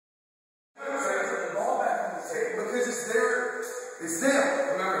because it's their, it's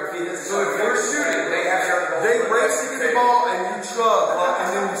them. Remember, if he doesn't. So if they're shooting, they race to get the ball and you chug, and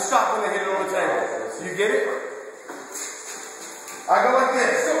then you stop when they hit it on the table. You get it? I go like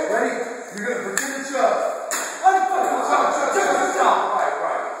this. Ready? You're gonna pretend to chug. Stop. Right.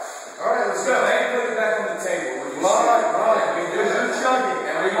 All right, let's go. Then put it back on the table. Right. Because you're chugging.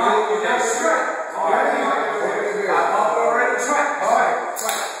 And we do it next track. All right. I'm already track. All right.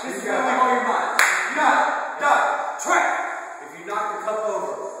 This is gonna be on your mind. Track. If you knock the cup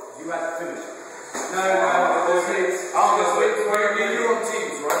over, you have to finish it. No. I'll just wait for you. You're on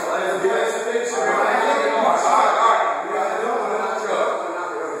teams, right? All right.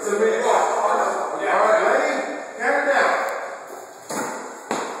 Ready? Count it down.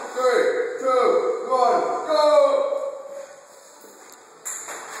 3, 2, 1, go!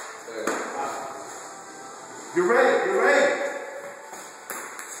 You're ready.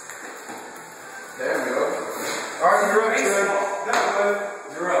 There we go. Alright, you're up, Trey.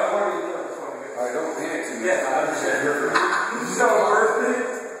 You're up. Alright, don't panic too much. Yeah, I understand. So, birthday.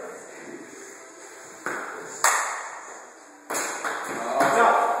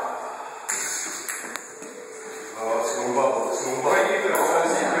 It's going to bubble.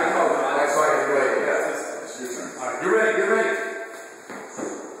 That's why you're ready. It's your turn. Alright, you're ready.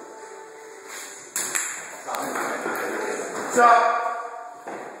 Stop.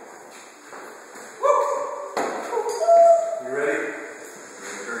 You ready?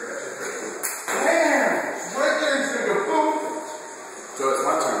 Damn! Right there, it's going to go boom. So it's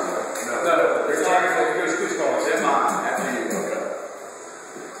my turn, right? No. It's time for Chris calls. It's mine. After you. Okay.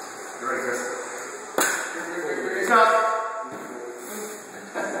 You ready, Chris? Stop.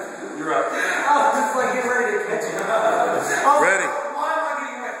 You're up. Oh, just like get ready to catch it. Ready. Why am I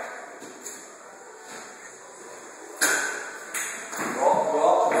getting wet?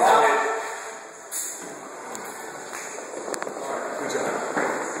 Roll. Good job.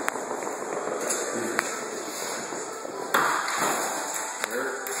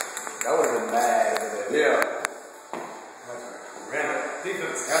 That would have been bad. Yeah. Ready.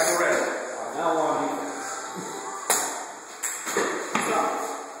 Defense. Have the ready. Now on defense.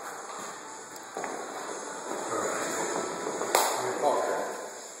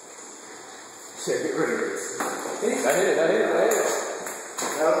 Shit, get rid of this. I hit it. I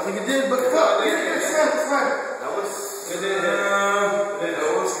don't think it did, but fuck, get it. That was. It did.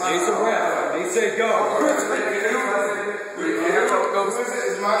 It's a wrap. They say go.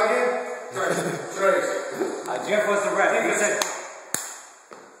 Is mine again? Trace. Jeff was the ref. He said.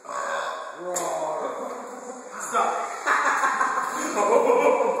 Stop.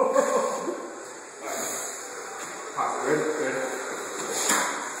 Ready?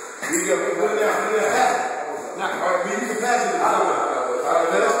 You go. Put it down. Alright, you can pass it. Alright,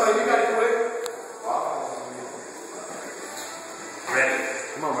 let us know you got it quick. Ready.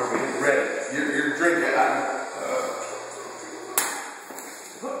 Come on, Murphy. Ready. You're drinking.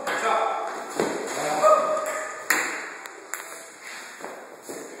 Stop.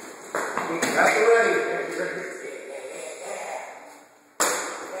 That's the ready.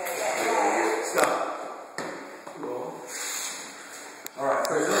 Stop. Alright,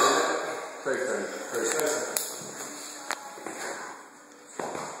 Trace.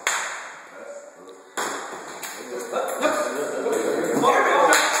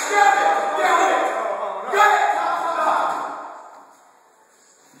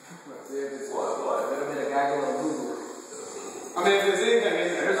 I mean, if there's anything in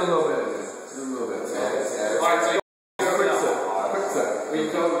there, There's a little bit. Alright, so Quick set. when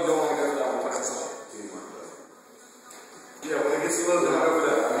you don't want to go for that one. Yeah, when it gets a little bit over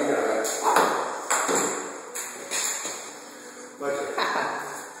that, you got it. Like it.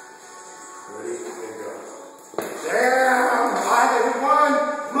 Ready? And go. Damn! I won!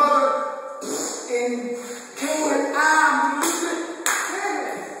 Mother! In can I'm losing?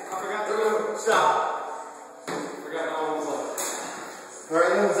 I forgot to go. Stop. Forgot that one was left. Alright,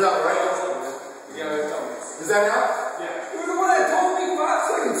 that one's out, right? You gotta tell me. Is that out? Yeah. You're the one that told me 5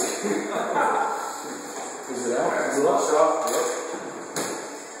 seconds. Is it out? Is it up? Stop. Yep.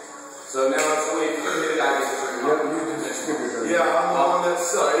 So now it's only if you hit it, I get to turn it Yep, off. you just distribute it. Yeah, I'm the one that So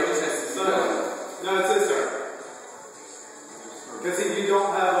sucks. he just has to No, it's his turn. Because you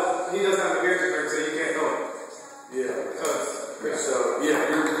don't have he doesn't have a beer to drink, so you can't go. Yeah. So Yeah,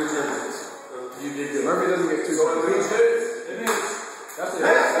 your turn. You did good. Murphy doesn't get too So it means good. it is. That's it.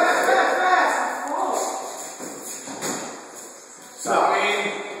 Fast! Stop. What's up, man?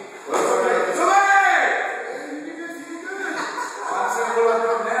 You did good. I'm saying what I'm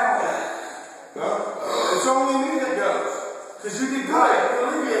doing now. No? It's only me that goes. Because you did good.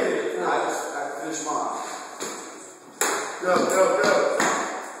 Alleviated it.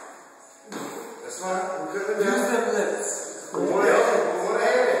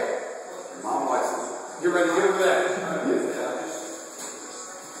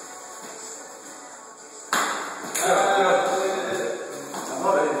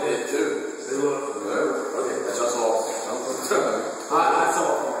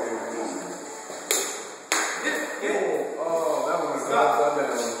 Bow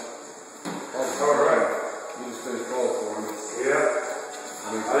down. All right. You just finished calling for him. Yeah.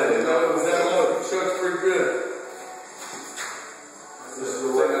 I didn't know it was that low. You showed pretty good. This is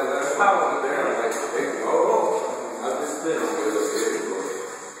the way that power there. Like, hey, I just did it.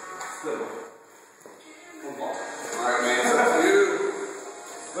 Alright, man, it's up to you.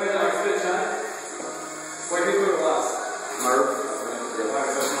 Wait, no, it's good, John. Wait, who put it last? Murph.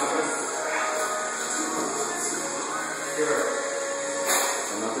 Here.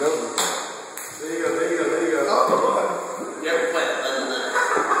 Knock it over. There you go. Oh, Yeah, we play it.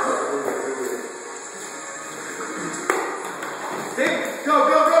 Dig! Go!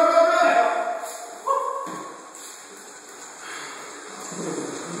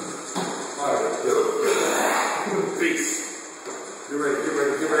 Peace. Get ready.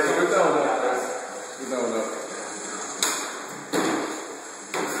 Good throwing up, guys. Good throwing up.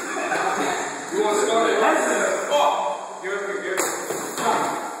 You want to start it? Oh! Give it.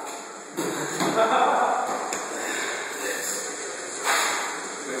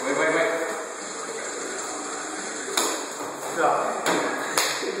 Wait. Stop.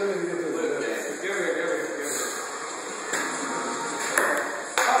 Give it.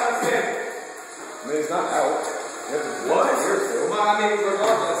 Oh, that's it. I mean, it's not out. What? Beer still. Well, I mean,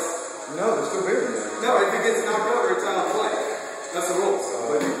 regardless. No, there's still beer in there. No, if it gets knocked over, it's out of play. That's the rules.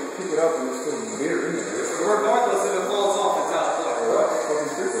 But you pick it up and there's still beer in there. Regardless, if it falls off, it's out of play. Well, that's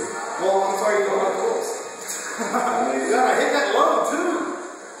fucking stupid. Well, I'm sorry you don't have the rules. I mean, You gotta hit that low, too.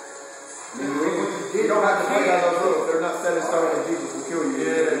 you don't have to play by those rules. They're not set in stone and Jesus will kill you.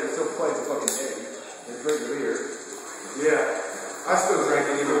 Yeah. They still play the fucking game. They drink the beer.